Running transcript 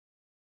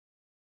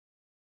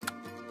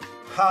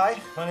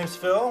Hi, my name's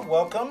Phil.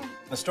 Welcome.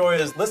 The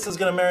story is Lissa's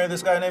gonna marry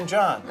this guy named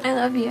John. I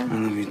love you. I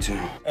love you too.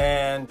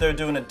 And they're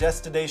doing a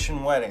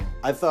destination wedding.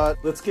 I thought,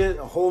 let's get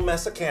a whole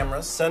mess of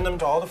cameras, send them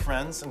to all the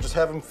friends, and just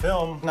have them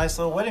film a nice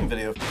little wedding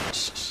video.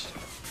 It's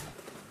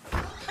a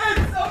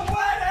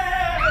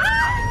wedding!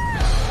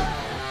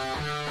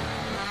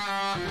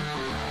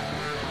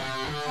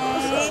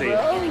 See,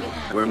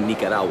 we're in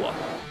Nicaragua.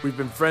 We've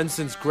been friends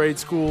since grade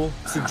school.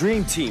 It's the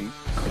dream team.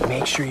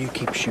 Make sure you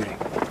keep shooting.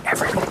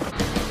 Everything.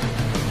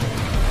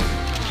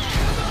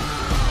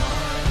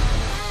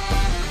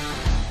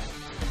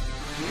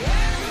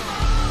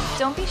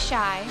 Don't be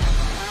shy.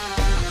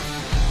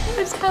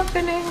 What's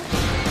happening?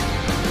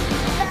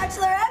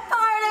 Bachelorette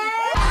party!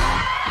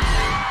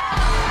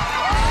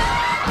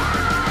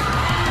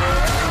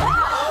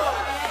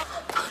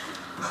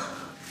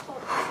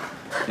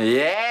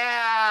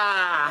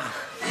 Yeah!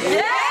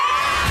 Yeah!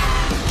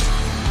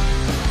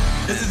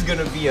 This is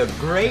gonna be a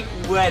great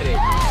wedding.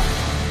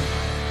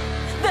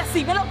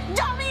 Decímelo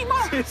ya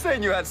mismo! She's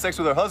saying you had sex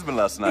with her husband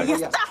last night. Y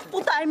estás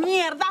puta de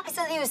mierda. He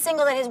said he was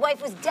single, that his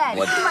wife was dead.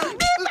 What? ¡Maldito!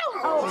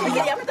 Me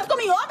quería meter con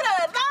mi obra,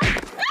 ¿verdad?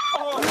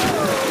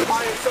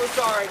 I am so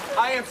sorry.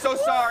 I am so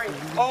sorry.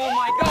 Oh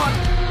my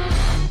God.